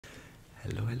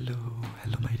Hello, hello,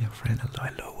 hello, my dear friend. Hello,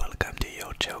 hello. Welcome to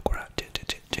your geography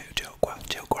test.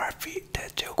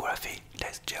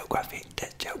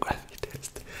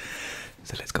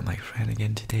 So let's go, my friend.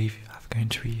 Again today. You have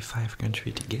five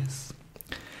country to guess.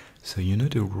 So you know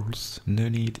the rules. No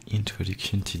need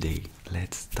introduction today.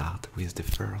 Let's start with the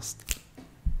first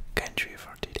country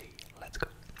for today. Let's go.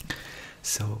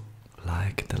 So,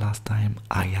 like the last time,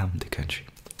 I am the country.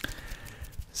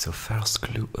 So first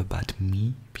clue about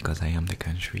me, because I am the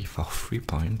country, for 3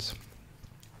 points.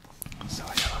 So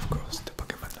I have, of course, the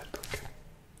Pokemon notebook.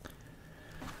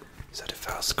 So the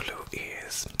first clue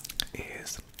is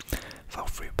for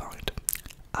 3 points.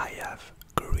 I have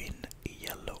green,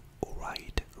 yellow,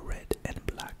 white, red and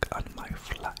black on my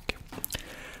flag.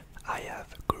 I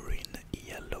have green,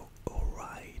 yellow,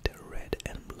 white, red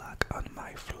and black on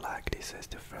my flag. This is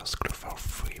the first clue for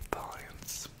 3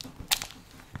 points.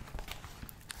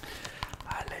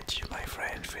 I'll let you, my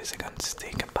friend, 3 seconds to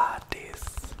think about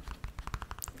this.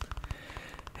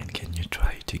 And can you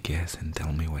try to guess and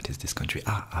tell me what is this country?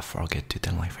 I forget to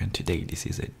tell my friend today, this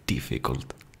is a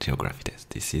difficult geography test.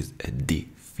 This is a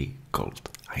difficult.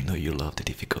 I know you love the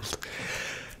difficult.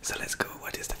 So let's go.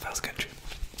 What is the first country?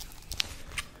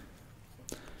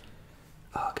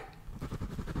 Okay.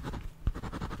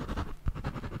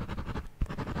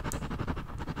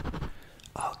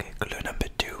 Okay, clue number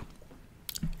 2.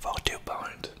 For 2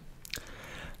 points.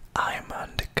 I'm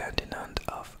on the continent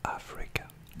of Africa.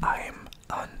 I'm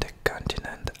on the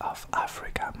continent of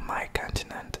Africa. My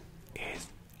continent is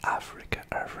Africa.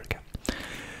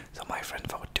 So my friend,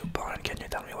 for 2 points, can you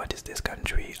tell me what is this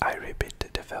country? I repeat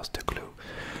the first clue.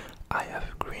 I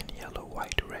have green, yellow,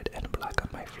 white, red and black on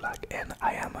my flag, and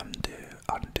I am on the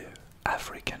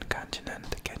African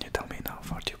continent. Can you tell me now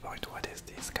for 2 points what is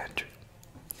this country?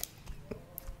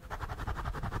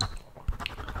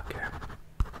 Okay.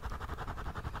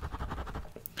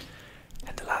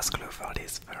 And the last clue for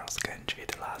this first country,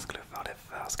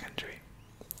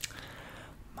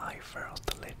 My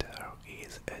first letter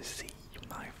is a Z.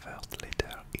 My first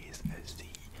letter is a Z.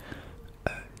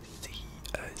 A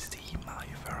Z. My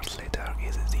first letter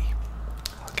is a Z.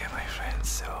 Okay, my friends,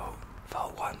 so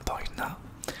for 1 point now.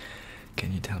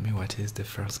 Can you tell me what is the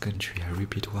first country? I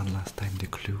repeat one last time the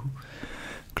clues.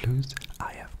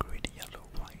 I have green, yellow,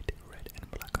 white, red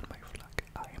and black on my flag.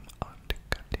 I am on the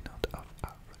continent of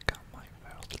Africa. My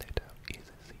first letter is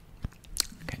a Z.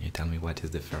 Can you tell me what is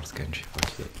the first country for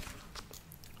today?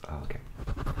 Okay.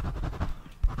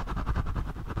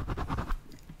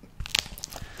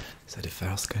 So the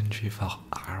first country for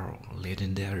our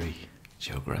legendary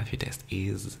geography test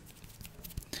is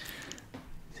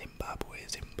Zimbabwe.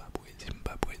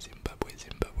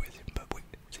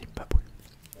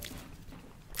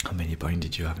 How many points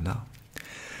did you have now?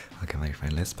 Okay, my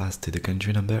friend, let's pass to the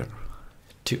country number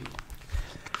 2.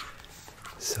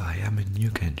 So I am a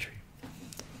new country.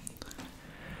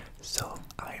 So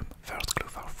I'm first clue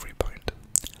for 3 points.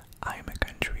 I'm a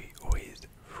country with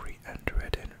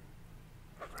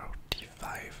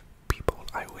 345 people.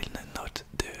 I will not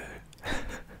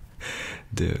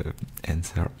the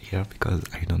answer here because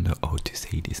I don't know how to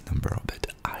say this number, but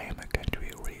I am a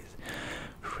country with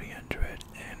 350,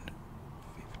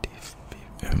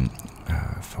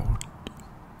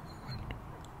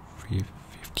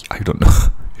 I don't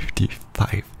know,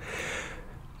 55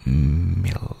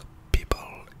 mil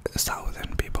people,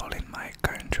 1,000 people in my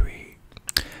country.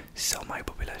 So my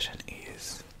population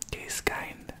is this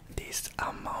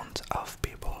amount of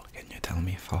people. Can you tell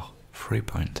me for 3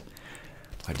 points?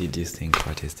 What did you think?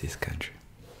 What is this country?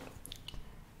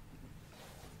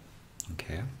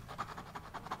 Okay.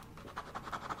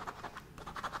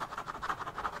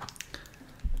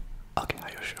 Okay, are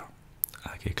you sure?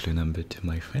 Okay, clue number 2,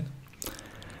 my friend.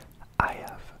 I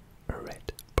have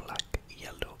red, black,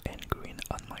 yellow and green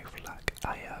on my flag.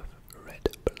 I have red,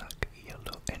 black,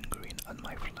 yellow and green on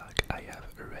my flag. I have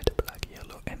red, black,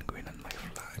 yellow and green on my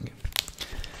flag.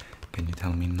 Can you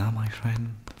tell me now, my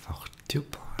friend, for 2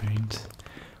 points,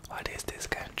 what is this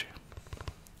country?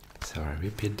 So I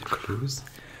repeat the clues.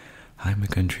 I'm a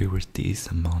country with this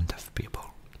amount of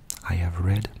people. I have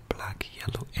red, black,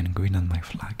 yellow and green on my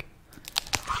flag.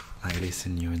 I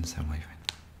listen you answer, my friend.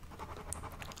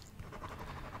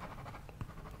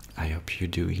 I hope you're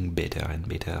doing better and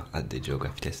better at the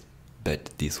geography test. But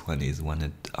this one is one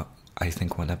of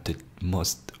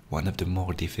the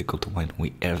more difficult one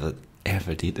we ever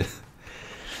did.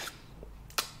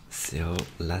 So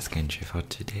last country for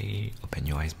today. Open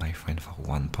your eyes, my friend, for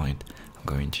 1 point. I'm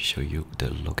going to show you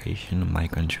the location. My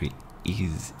country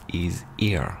is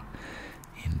here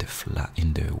in the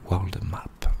world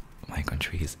map. My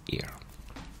country is here.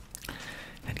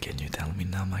 And can you tell me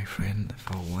now, my friend,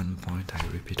 for 1 point, I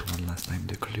repeat one last time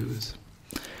the clues.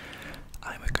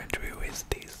 I'm a country with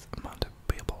this amount of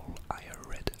people. I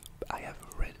have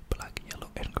red, black, yellow,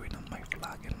 and green on my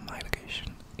flag, and my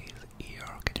location is here.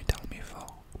 Can you tell me for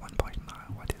 1 point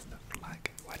now, what is the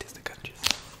flag? What is the country?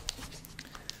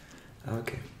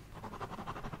 Okay.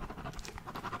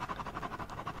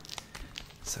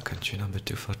 So country number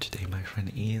 2 for today, my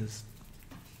friend, is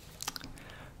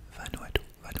Vanuatu.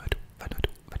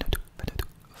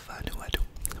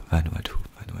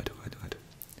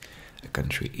 A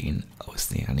country in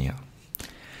Oceania.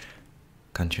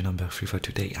 Country number 3 for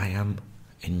today, I am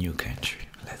a new country.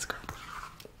 Let's go.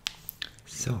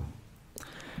 So,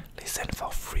 listen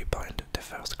for 3 points. The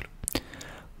first clue.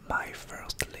 My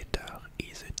first letter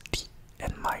is a T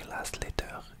and my last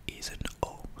letter is an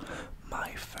O.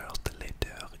 My first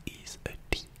letter is a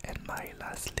T and my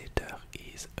last letter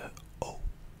is a O.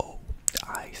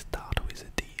 I start with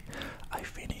a T, I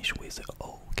finish with a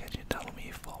O. Can you tell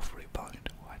me for 3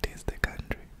 points what is the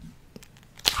country?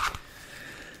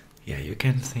 Yeah, you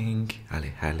can think.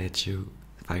 I'll let you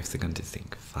 5 seconds to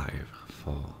think. 5,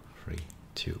 4, 3,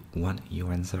 2, 1. You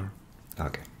answer.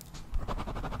 Okay.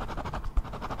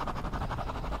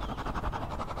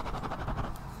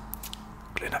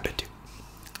 Clue number 2.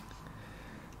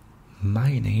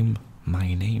 My name,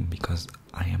 because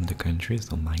I am the country,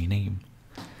 so my name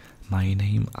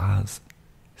has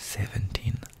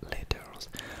 17 letters.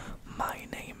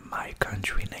 My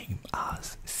country name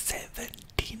has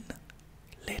 17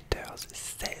 letters.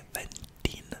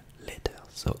 17 letters.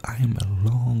 So I am a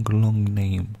long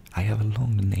name. I have a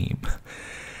long name.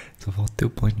 So for 2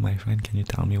 points, my friend, can you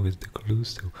tell me with the clues?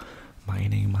 So my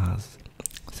name has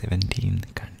 17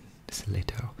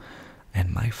 letters,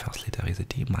 and my first letter is a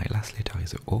T, my last letter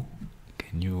is a O.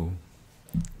 Can you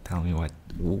tell me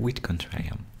which country I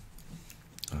am?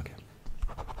 Okay.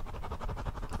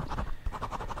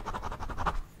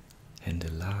 And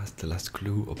the last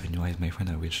clue, open your eyes, my friend,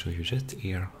 I will show you just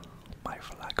here my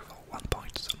flag for 1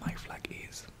 point. So my flag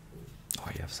is,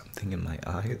 I have something in my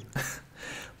eyes.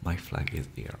 My flag is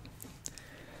here.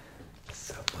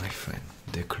 So my friend,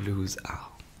 the clues are,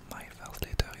 my first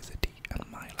letter is a T and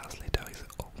my last letter is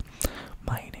a O.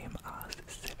 My name has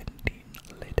 17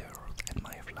 letters and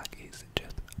my flag is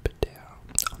just up there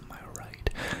on my right.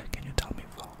 Can you tell me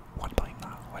for 1 point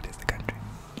now, what is the country?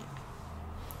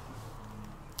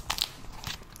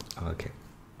 Okay.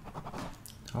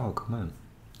 Oh, come on.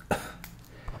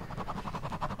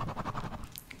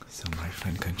 So my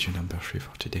friend, country number 3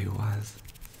 for today was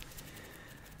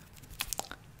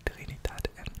Trinidad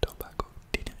and Tobago.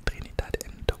 Trinidad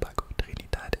and Tobago.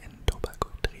 Trinidad and Tobago.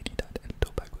 Trinidad and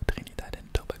Tobago. Trinidad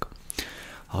and Tobago.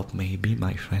 Hope maybe,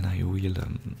 my friend, I will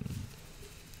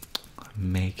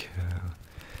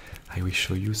I will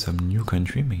show you some new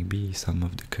country, maybe some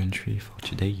of the country for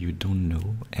today you don't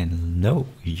know, and no,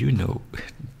 you know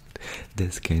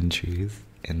these countries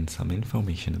and some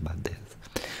information about this.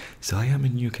 So I am a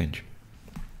new country.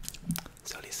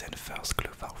 So listen, first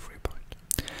clue for 3 points.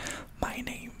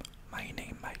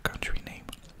 My country name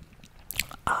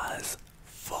has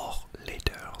 4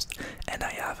 letters and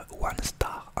I have 1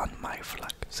 star on my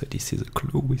flag. So this is a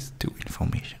clue with 2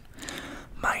 information.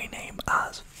 My name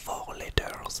has 4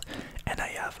 letters and I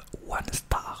have 1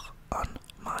 star on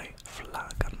my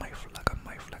flag,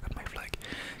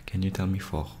 Can you tell me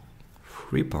for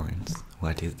 3 points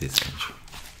what is this country?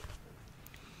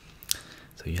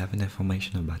 So you have an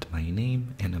information about my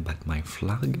name and about my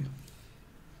flag.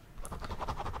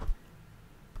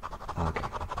 Okay.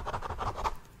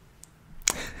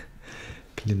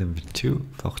 Clue number 2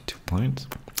 for 2 points.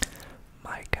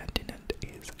 My continent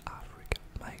is Africa.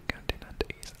 My continent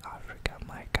is Africa.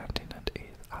 My continent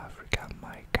is Africa.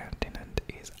 My continent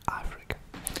is Africa.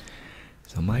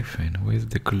 So my friend, with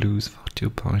the clues for 2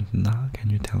 points now, can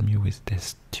you tell me with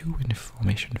this 3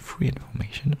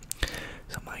 information?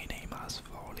 So my name has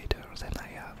 4 letters and I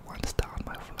have 1 star on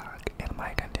my flag and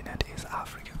my continent is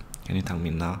Africa. Can you tell me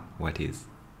now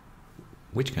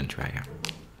which country I am?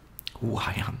 Who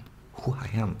I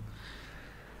am?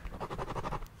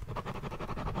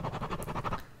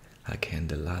 Okay, and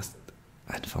the last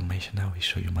information now will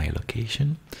show you my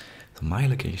location. So my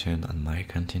location on my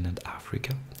continent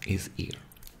Africa is here.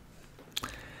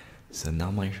 So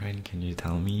now, my friend, can you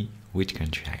tell me which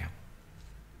country I am?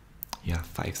 You have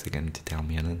 5 seconds to tell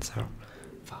me an answer.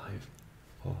 5,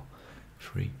 4,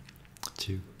 3,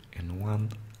 2, and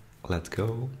 1. Let's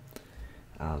go.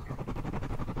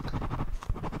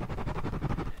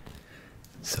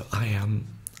 So I am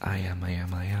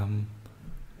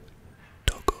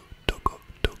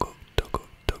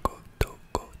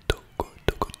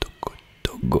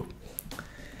Togo.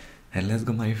 And let's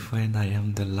go, my friend. I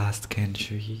am the last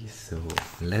country, so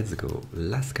let's go.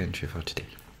 Last country for today.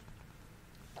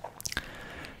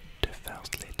 The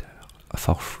first letter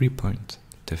for 3 points.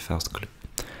 The first clue.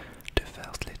 The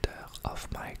first letter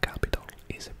of my capital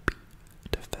is a B.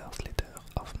 The first letter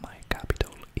of my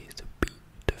capital is a B.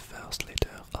 The first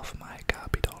letter of my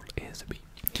capital is a B.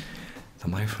 So,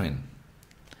 my friend,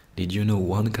 did you know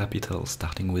one capital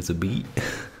starting with a B?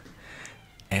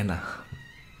 And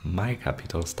my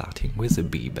capital starting with a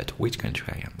B, but which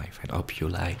country I am, my friend? Hope you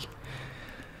like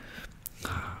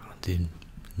the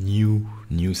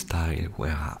new style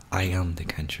where I am the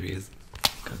countries.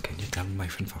 Can you tell me, my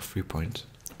friend, for 3 points,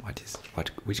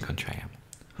 which country I am?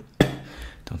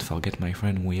 Don't forget, my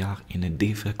friend, we are in a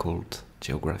difficult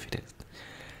geography test,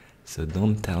 so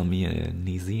don't tell me an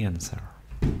easy answer.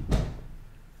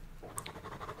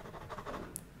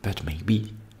 But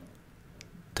maybe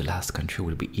the last country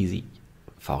will be easy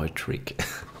for a trick.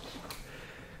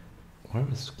 Where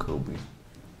is Kobe?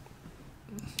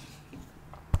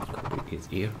 Kobe is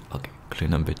here. Okay, clue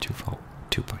number 2 for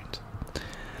 2 points.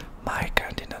 My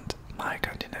continent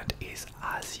is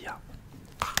Asia.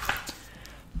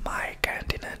 My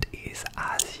continent is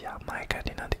Asia. My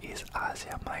continent is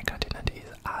Asia. My continent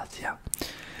is Asia.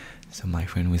 So, my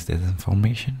friend, with this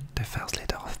information, the first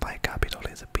letter of my capital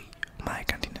is a B. My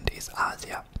continent is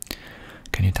Asia.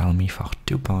 Can you tell me for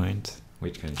 2 points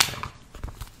which country?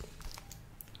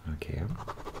 Okay.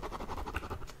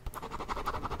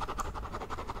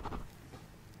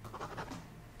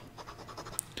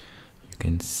 You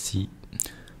can see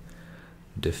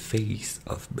the face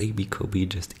of baby Kobe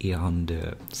just here on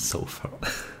the sofa.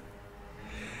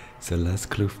 So, last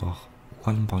clue for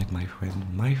 1 point, my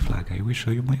friend. My flag. I will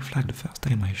show you my flag the first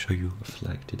time I show you a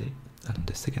flag today, and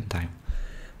the second time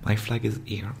my flag is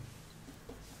here.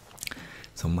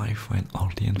 So, my friend, all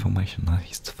the information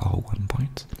is for 1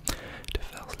 point. The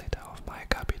first letter of my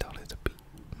capital is a B.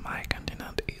 My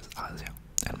continent is Asia,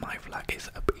 and my flag is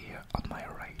up here on my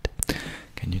right.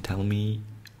 Can you tell me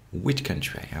which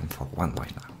country I am for 1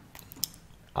 point now?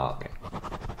 Okay.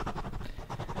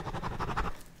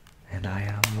 And I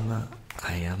am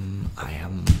Thailand.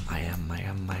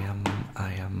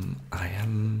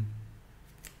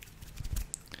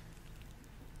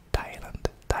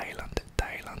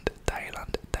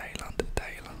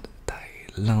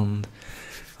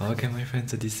 Okay, my friend,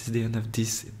 so this is the end of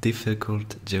this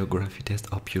difficult geography test.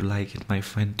 Hope you like it, my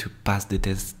friend, to pass the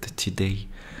test today.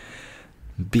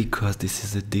 Because this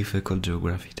is a difficult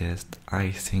geography test,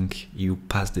 I think you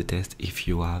pass the test if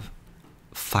you have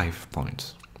 5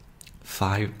 points.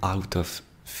 5 out of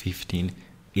 15,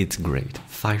 it's great.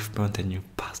 5 points and you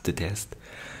pass the test.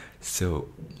 So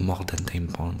more than 10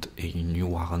 points and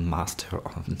you are a master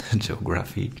on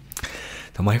geography.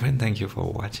 So, my friend, thank you for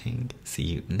watching. See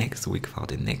you next week for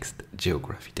the next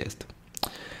geography test.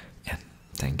 And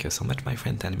thank you so much, my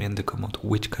friend. Tell me in the comment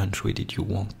which country did you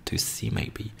want to see.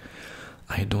 Maybe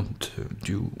I don't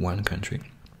do one country.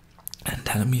 And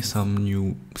tell me some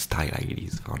new style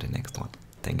ideas for the next one.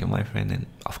 Thank you, my friend, and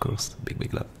of course,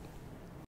 big love.